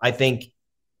 I think,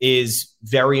 is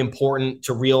very important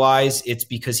to realize. It's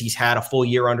because he's had a full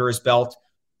year under his belt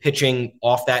pitching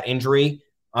off that injury,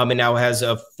 and now has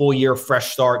a full year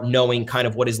fresh start, knowing kind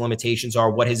of what his limitations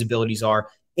are, what his abilities are,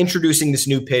 introducing this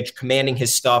new pitch, commanding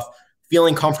his stuff,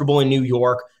 feeling comfortable in New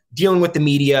York, dealing with the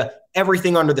media,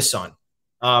 everything under the sun.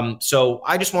 So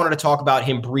I just wanted to talk about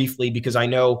him briefly because I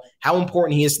know how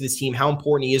important he is to this team, how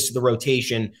important he is to the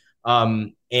rotation,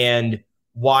 and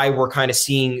why we're kind of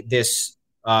seeing this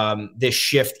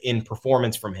shift in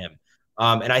performance from him.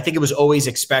 And I think it was always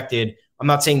expected. I'm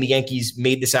not saying the Yankees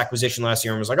made this acquisition last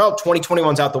year and was like, oh,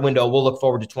 2021's out the window, we'll look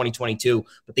forward to 2022.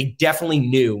 But they definitely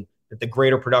knew that the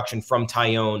greater production from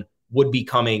Taillon would be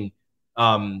coming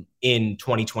in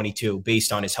 2022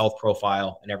 based on his health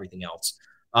profile and everything else.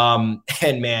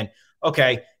 And man,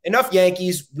 okay, enough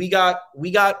Yankees. We got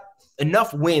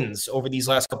enough wins over these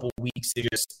last couple of weeks to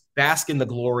just bask in the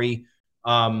glory.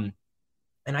 And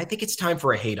I think it's time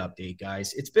for a hate update,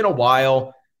 guys. It's been a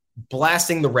while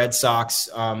blasting the Red Sox.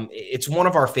 It's one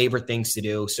of our favorite things to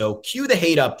do. So cue the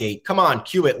hate update. Come on,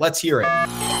 cue it. Let's hear it.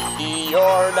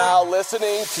 You're now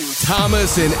listening to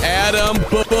Thomas and Adam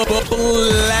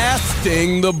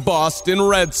blasting the Boston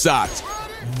Red Sox.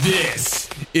 This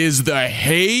is the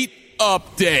hate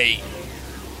update.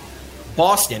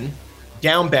 Boston,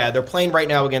 down bad. They're playing right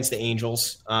now against the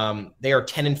Angels. They are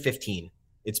 10-15.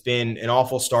 It's been an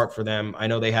awful start for them. I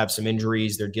know they have some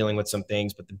injuries. They're dealing with some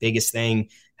things, but the biggest thing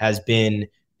has been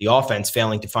the offense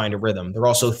failing to find a rhythm. They're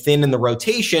also thin in the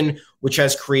rotation, which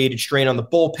has created strain on the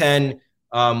bullpen.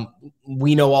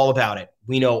 We know all about it.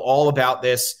 We know all about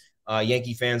this.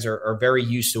 Yankee fans are very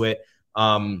used to it.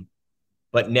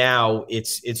 But now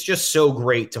it's just so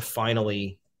great to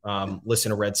finally listen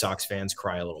to Red Sox fans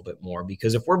cry a little bit more,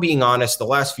 because if we're being honest, the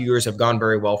last few years have gone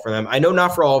very well for them. I know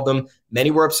not for all of them. Many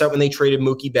were upset when they traded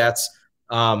Mookie Betts.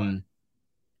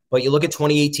 But you look at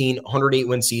 2018,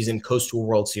 108-win season, coast to a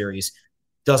World Series.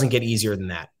 Doesn't get easier than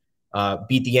that.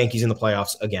 beat the Yankees in the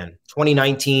playoffs again.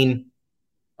 2019,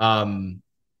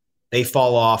 they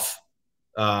fall off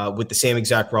with the same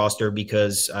exact roster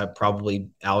because probably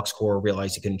Alex Cora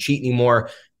realized he couldn't cheat anymore.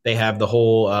 They have the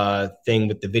whole thing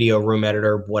with the video room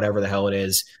editor, whatever the hell it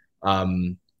is.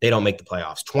 They don't make the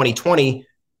playoffs. 2020,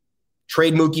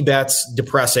 trade Mookie Betts,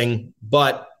 depressing.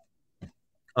 But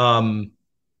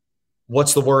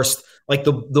what's the worst? Like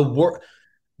the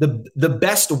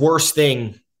best worst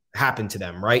thing happened to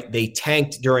them, right? They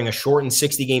tanked during a shortened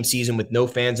 60-game season with no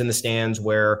fans in the stands,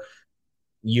 where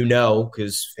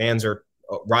because fans are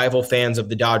rival fans of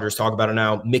the Dodgers talk about it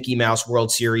now. Mickey Mouse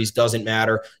World Series doesn't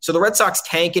matter. So the Red Sox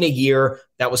tank in a year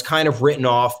that was kind of written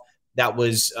off, that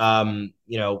was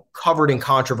covered in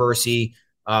controversy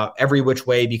every which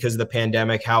way because of the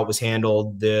pandemic, how it was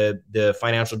handled, the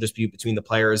financial dispute between the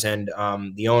players and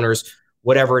the owners,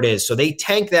 whatever it is. So they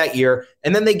tank that year,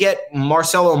 and then they get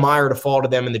Marcelo Meyer to fall to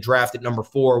them in the draft at number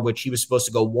 4, which he was supposed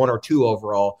to go 1 or 2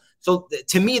 overall. So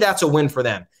to me, that's a win for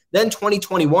them. Then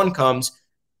 2021 comes.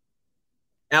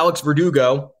 Alex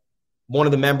Verdugo, one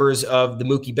of the members of the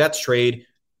Mookie Betts trade,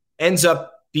 ends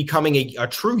up becoming a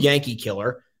true Yankee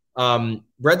killer.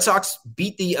 Red Sox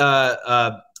beat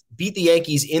the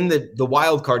Yankees in the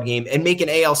wild card game and make an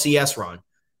ALCS run.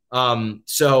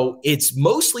 So it's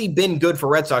mostly been good for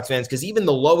Red Sox fans, because even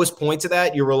the lowest points of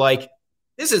that, you were like,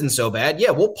 this isn't so bad.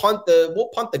 Yeah, we'll punt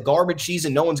the garbage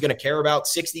season no one's going to care about,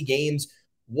 60 games,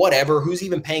 whatever. Who's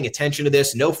even paying attention to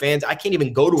this? No fans. I can't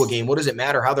even go to a game. What does it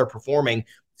matter how they're performing?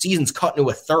 Season's cut into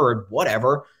a third,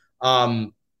 whatever.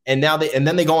 And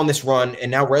then they go on this run,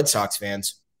 and now Red Sox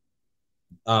fans,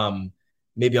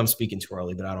 maybe I'm speaking too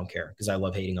early, but I don't care because I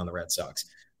love hating on the Red Sox.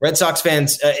 Red Sox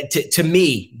fans, to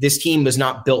me, this team was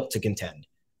not built to contend.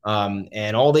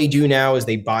 And all they do now is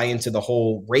they buy into the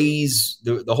whole Rays,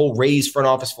 the whole Rays front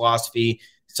office philosophy,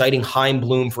 citing Chaim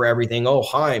Bloom for everything. Oh,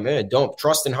 Chaim, don't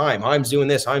trust in Chaim. Chaim's doing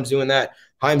this. Chaim's doing that.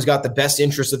 Chaim's got the best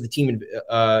interest of the team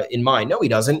in mind. No, he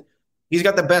doesn't. He's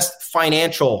got the best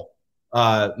financial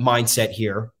mindset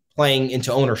here, playing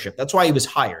into ownership. That's why he was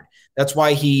hired. That's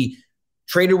why he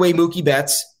traded away Mookie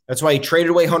Betts. That's why he traded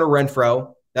away Hunter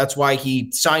Renfroe. That's why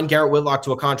he signed Garrett Whitlock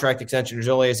to a contract extension as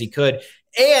early as he could.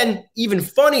 And even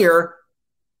funnier,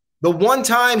 the one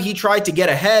time he tried to get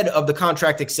ahead of the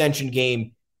contract extension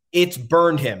game, it's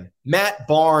burned him. Matt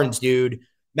Barnes, dude.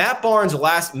 Matt Barnes, oh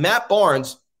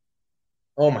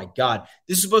my God.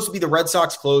 This is supposed to be the Red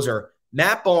Sox closer.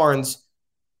 Matt Barnes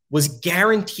was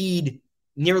guaranteed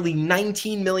nearly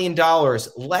 $19 million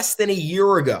less than a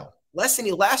year ago.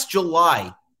 Last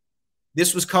July.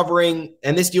 This was covering,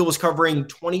 and this deal was covering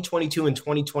 2022 and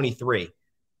 2023. He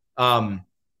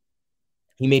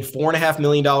made $4.5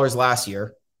 million last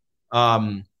year.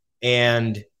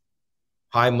 And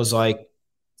Chaim was like,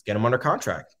 let's get him under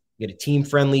contract. Get a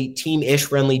team-ish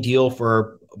friendly deal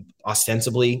for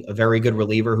ostensibly a very good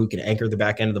reliever who can anchor the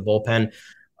back end of the bullpen.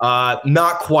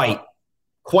 Not quite.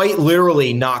 Quite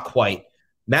literally not quite.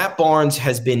 Matt Barnes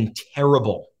has been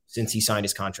terrible since he signed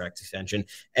his contract extension.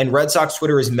 And Red Sox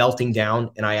Twitter is melting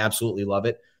down, and I absolutely love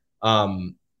it.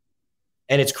 And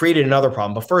it's created another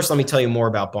problem. But first, let me tell you more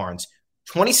about Barnes.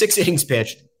 26 innings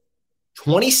pitched,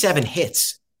 27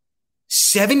 hits,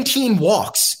 17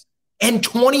 walks, and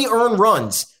 20 earned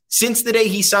runs since the day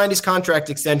he signed his contract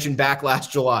extension back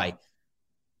last July.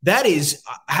 That is,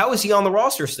 how is he on the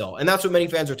roster still? And that's what many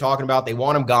fans are talking about. They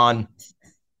want him gone.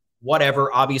 Whatever.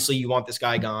 Obviously, you want this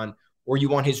guy gone, or you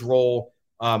want his role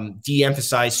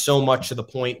de-emphasized so much to the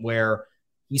point where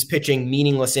he's pitching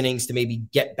meaningless innings to maybe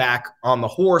get back on the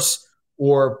horse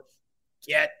or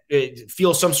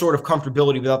feel some sort of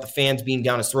comfortability without the fans being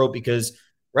down his throat, because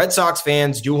Red Sox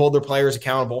fans do hold their players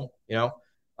accountable.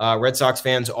 Red Sox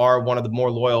fans are one of the more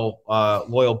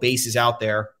loyal bases out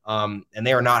there, and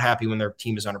they are not happy when their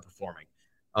team is underperforming.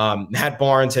 Matt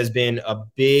Barnes has been a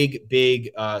big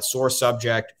sore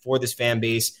subject for this fan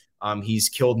base. He's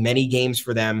killed many games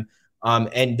for them.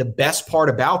 And the best part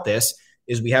about this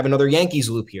is we have another Yankees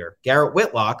loop here. Garrett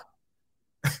Whitlock.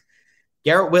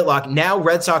 Now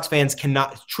Red Sox fans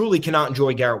cannot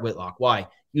enjoy Garrett Whitlock. Why?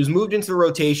 He was moved into the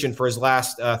rotation for his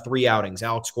last 3 outings.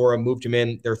 Alex Cora moved him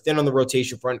in. They're thin on the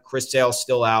rotation front. Chris Sale's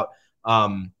still out.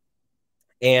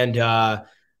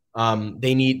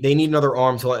 They need another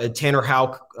arm. Tanner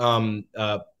Houck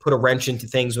put a wrench into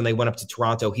things when they went up to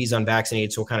Toronto. He's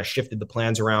unvaccinated, so it kind of shifted the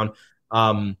plans around.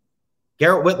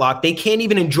 Garrett Whitlock, they can't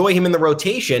even enjoy him in the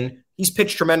rotation. He's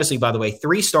pitched tremendously, by the way.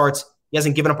 3 starts. He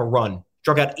hasn't given up a run.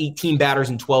 Struck out 18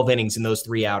 batters in 12 innings in those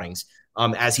 3 outings.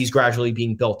 As he's gradually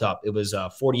being built up. It was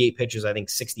 48 pitches, I think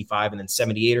 65, and then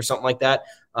 78 or something like that.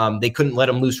 They couldn't let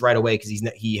him loose right away because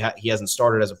he hasn't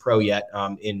started as a pro yet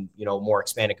in more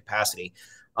expanded capacity.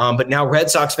 But now Red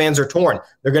Sox fans are torn.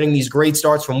 They're getting these great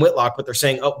starts from Whitlock, but they're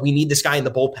saying, oh, we need this guy in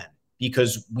the bullpen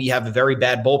because we have a very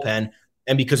bad bullpen.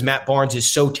 And because Matt Barnes is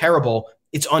so terrible,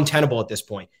 it's untenable at this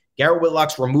point. Garrett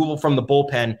Whitlock's removal from the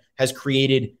bullpen has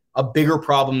created a bigger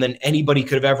problem than anybody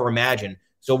could have ever imagined.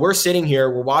 So we're sitting here,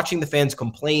 we're watching the fans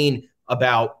complain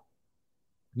about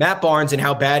Matt Barnes and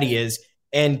how bad he is.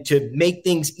 And to make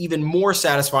things even more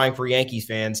satisfying for Yankees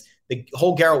fans, the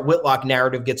whole Garrett Whitlock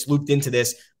narrative gets looped into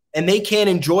this, and they can't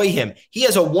enjoy him. He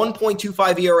has a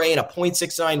 1.25 ERA and a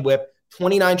 .69 whip,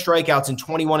 29 strikeouts in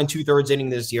 21 2/3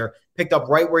 innings this year, picked up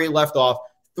right where he left off.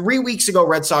 3 weeks ago,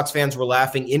 Red Sox fans were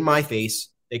laughing in my face.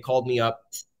 They called me up,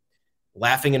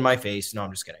 laughing in my face. No,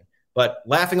 I'm just kidding. But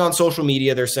laughing on social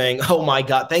media, they're saying, oh my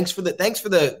God, thanks for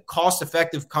the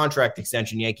cost-effective contract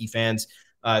extension, Yankee fans.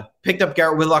 Picked up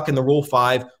Garrett Whitlock in the Rule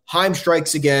 5. Heim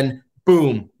strikes again.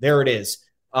 Boom. There it is.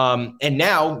 And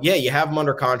now, you have him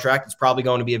under contract. It's probably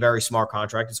going to be a very smart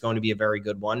contract. It's going to be a very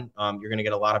good one. You're going to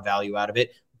get a lot of value out of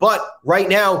it. But right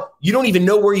now, you don't even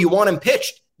know where you want him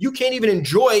pitched. You can't even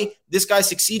enjoy this guy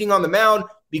succeeding on the mound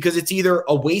because it's either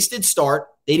a wasted start.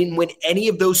 They didn't win any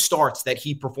of those starts that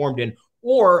he performed in,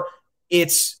 or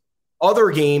it's other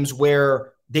games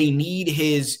where they need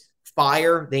his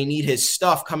fire, they need his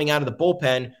stuff coming out of the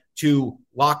bullpen to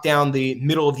lock down the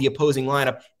middle of the opposing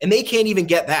lineup, and they can't even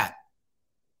get that.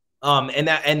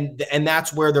 And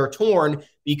that's where they're torn,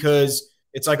 because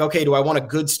it's like, okay, do I want a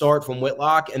good start from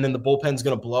Whitlock and then the bullpen's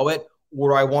going to blow it, or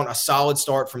do I want a solid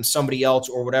start from somebody else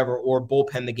or whatever, or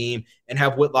bullpen the game and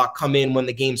have Whitlock come in when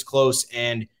the game's close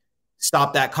and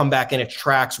stop that comeback in its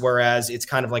tracks, whereas it's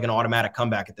kind of like an automatic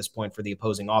comeback at this point for the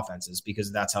opposing offenses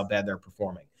because that's how bad they're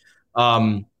performing.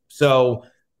 So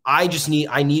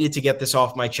I needed to get this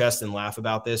off my chest and laugh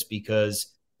about this because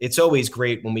it's always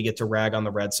great when we get to rag on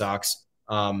the Red Sox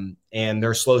and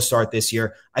their slow start this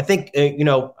year. I think,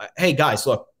 hey guys,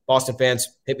 look, Boston fans,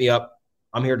 hit me up.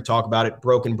 I'm here to talk about it.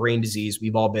 Broken brain disease.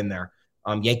 We've all been there.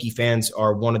 Yankee fans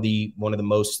are one of the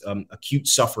most acute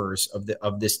sufferers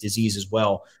of this disease as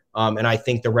well. And I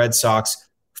think the Red Sox,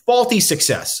 faulty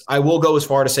success. I will go as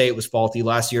far to say it was faulty.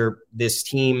 Last year, this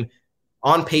team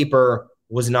on paper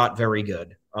was not very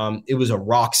good. It was a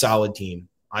rock solid team.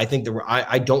 I think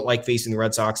I don't like facing the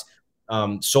Red Sox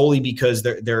solely because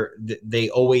they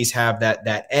always have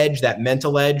that edge, that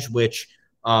mental edge, which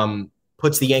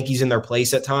puts the Yankees in their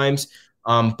place at times.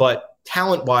 But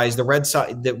talent-wise, the Red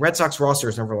Sox roster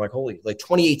is never like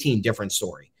 2018, different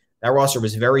story. That roster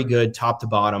was very good, top to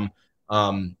bottom,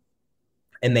 and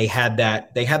they had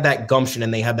that gumption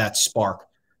and they had that spark.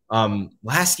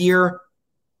 Last year,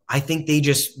 I think they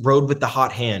just rode with the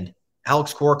hot hand.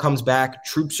 Alex Cora comes back.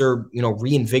 Troops are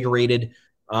reinvigorated.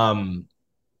 The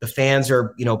fans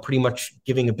are pretty much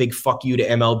giving a big fuck you to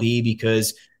MLB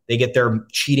because they get their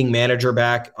cheating manager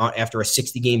back after a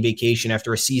 60-game vacation,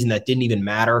 after a season that didn't even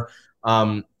matter.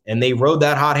 And they rode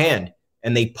that hot hand,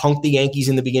 and they punked the Yankees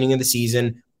in the beginning of the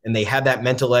season, and they had that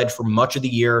mental edge for much of the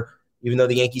year, even though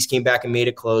the Yankees came back and made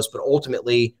it close. But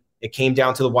ultimately, it came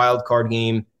down to the wild card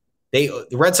game. The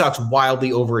Red Sox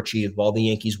wildly overachieved while the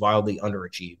Yankees wildly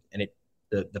underachieved. And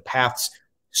the paths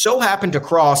so happened to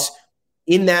cross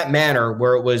in that manner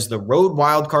where it was the road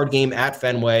wild card game at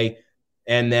Fenway,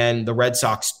 and then the Red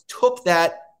Sox took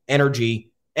that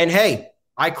energy. And hey,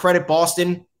 I credit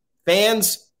Boston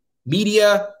fans,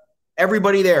 media,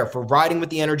 everybody there for riding with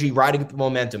the energy, riding with the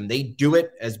momentum. They do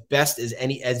it as good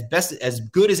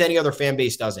as any other fan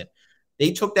base does it.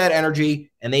 They took that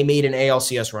energy and they made an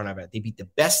ALCS run of it. They beat the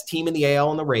best team in the AL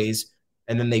in the Rays,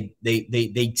 and then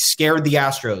they scared the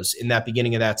Astros in that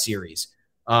beginning of that series.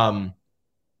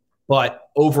 But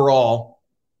overall,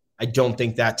 I don't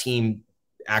think that team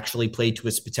actually played to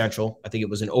its potential. I think it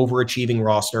was an overachieving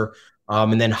roster.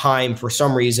 And then Heim, for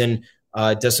some reason,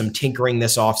 does some tinkering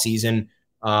this offseason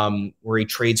where he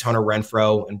trades Hunter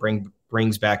Renfroe and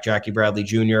brings back Jackie Bradley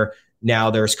Jr.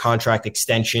 Now there's contract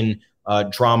extension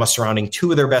drama surrounding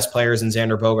two of their best players in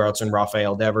Xander Bogaerts and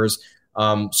Rafael Devers.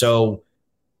 So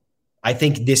I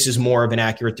think this is more of an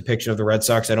accurate depiction of the Red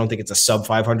Sox. I don't think it's a sub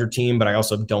 500 team, but I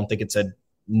also don't think it's a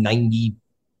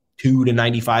 92 to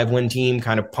 95 win team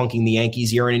kind of punking the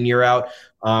Yankees year in and year out.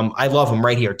 I love them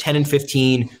right here.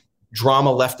 10-15,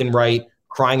 drama left and right,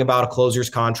 crying about a closer's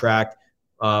contract.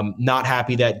 Not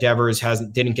happy that Devers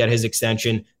didn't get his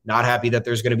extension. Not happy that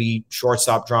there's going to be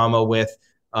shortstop drama with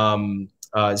Xander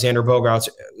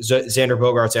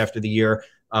Bogaerts after the year.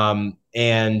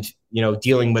 And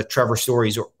dealing with Trevor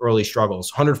Story's early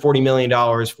struggles. $140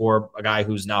 million for a guy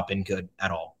who's not been good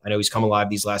at all. I know he's come alive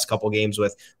these last couple games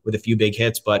with a few big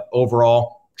hits, but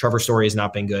overall, Trevor Story has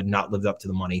not been good, not lived up to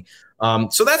the money.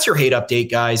 So that's your hate update,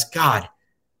 guys. God,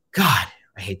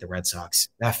 I hate the Red Sox.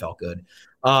 That felt good.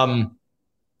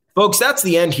 Folks, that's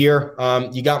the end here.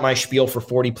 You got my spiel for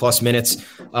 40 plus minutes.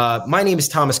 My name is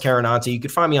Thomas Carinante. You can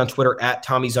find me on Twitter at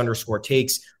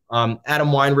Tommy's_takes. Adam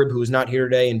Weinrib, who is not here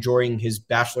today, enjoying his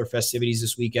bachelor festivities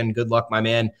this weekend. Good luck, my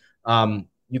man.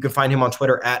 You can find him on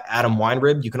Twitter at Adam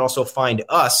Weinrib. You can also find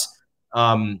us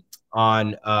on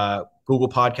Google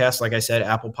Podcasts, like I said,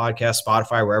 Apple Podcasts,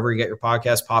 Spotify, wherever you get your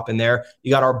podcasts, pop in there.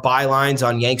 You got our bylines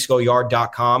on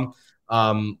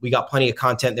yanksgoyard.com. We got plenty of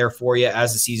content there for you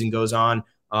as the season goes on.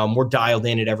 We're dialed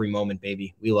in at every moment,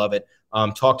 baby. We love it.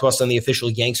 Talk to us on the official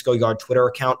Yanks Go Yard Twitter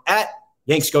account at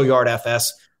Yanks Go Yard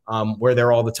FS. We're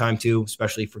there all the time too,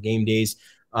 especially for game days.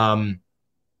 So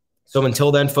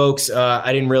until then, folks,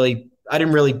 I didn't really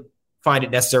find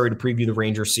it necessary to preview the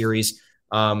Rangers series.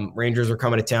 Rangers are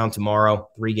coming to town tomorrow,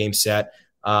 3-game set.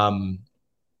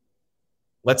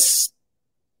 Let's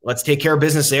take care of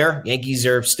business there. Yankees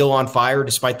are still on fire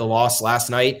despite the loss last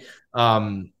night.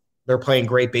 They're playing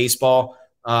great baseball.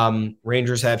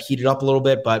 Rangers have heated up a little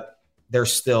bit, but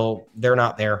they're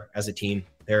not there as a team.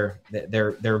 They're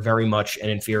very much an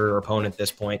inferior opponent at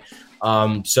this point.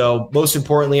 So most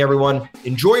importantly, everyone,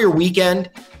 enjoy your weekend.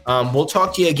 We'll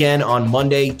talk to you again on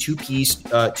Monday, 2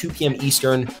 p.m.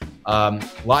 Eastern,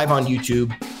 live on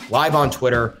YouTube, live on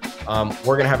Twitter.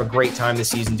 We're going to have a great time this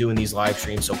season doing these live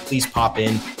streams. So please pop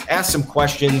in, ask some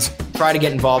questions, try to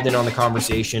get involved in on the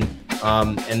conversation.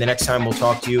 And the next time we'll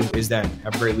talk to you is then.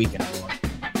 Have a great weekend, everyone.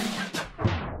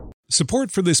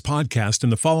 Support for this podcast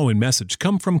and the following message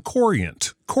come from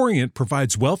Corient. Corient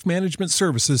provides wealth management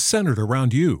services centered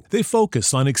around you. They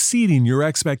focus on exceeding your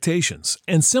expectations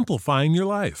and simplifying your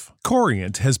life.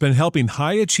 Corient has been helping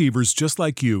high achievers just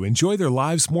like you enjoy their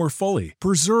lives more fully,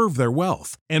 preserve their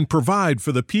wealth, and provide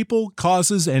for the people,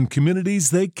 causes, and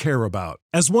communities they care about.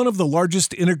 As one of the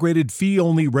largest integrated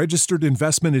fee-only registered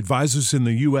investment advisors in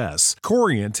the U.S.,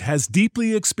 Corient has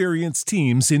deeply experienced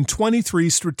teams in 23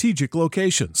 strategic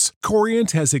locations.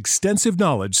 Corient has extensive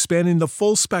knowledge spanning the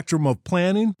full spectrum of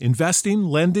planning, investing,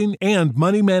 lending, and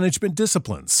money management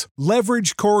disciplines.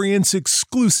 Leverage Corient's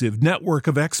exclusive network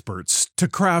of experts to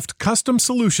craft custom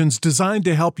solutions designed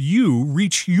to help you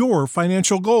reach your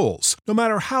financial goals, no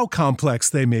matter how complex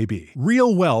they may be.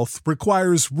 Real wealth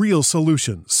requires real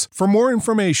solutions. For more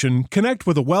information, connect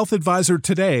with a wealth advisor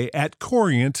today at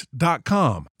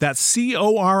Corient.com. That's Corient.com.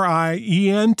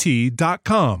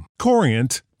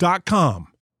 Corient.com.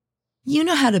 You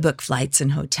know how to book flights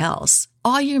and hotels.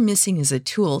 All you're missing is a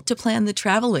tool to plan the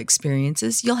travel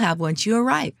experiences you'll have once you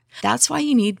arrive. That's why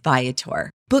you need Viator.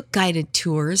 Book guided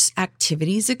tours,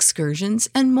 activities, excursions,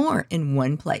 and more in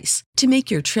one place to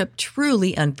make your trip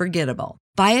truly unforgettable.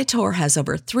 Viator has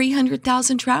over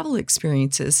 300,000 travel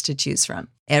experiences to choose from.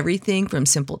 Everything from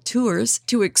simple tours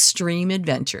to extreme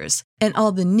adventures and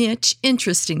all the niche,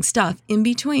 interesting stuff in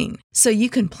between. So you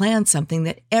can plan something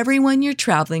that everyone you're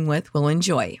traveling with will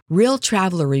enjoy. Real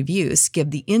traveler reviews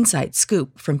give the inside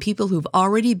scoop from people who've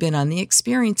already been on the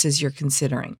experiences you're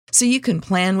considering. So you can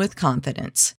plan with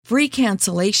confidence. Free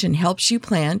cancellation helps you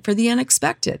plan for the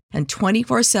unexpected. And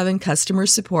 24/7 customer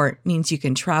support means you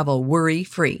can travel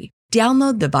worry-free.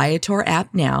 Download the Viator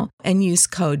app now and use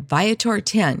code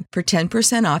Viator10 for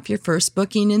 10% off your first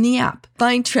booking in the app.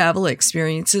 Find travel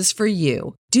experiences for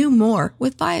you. Do more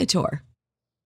with Viator.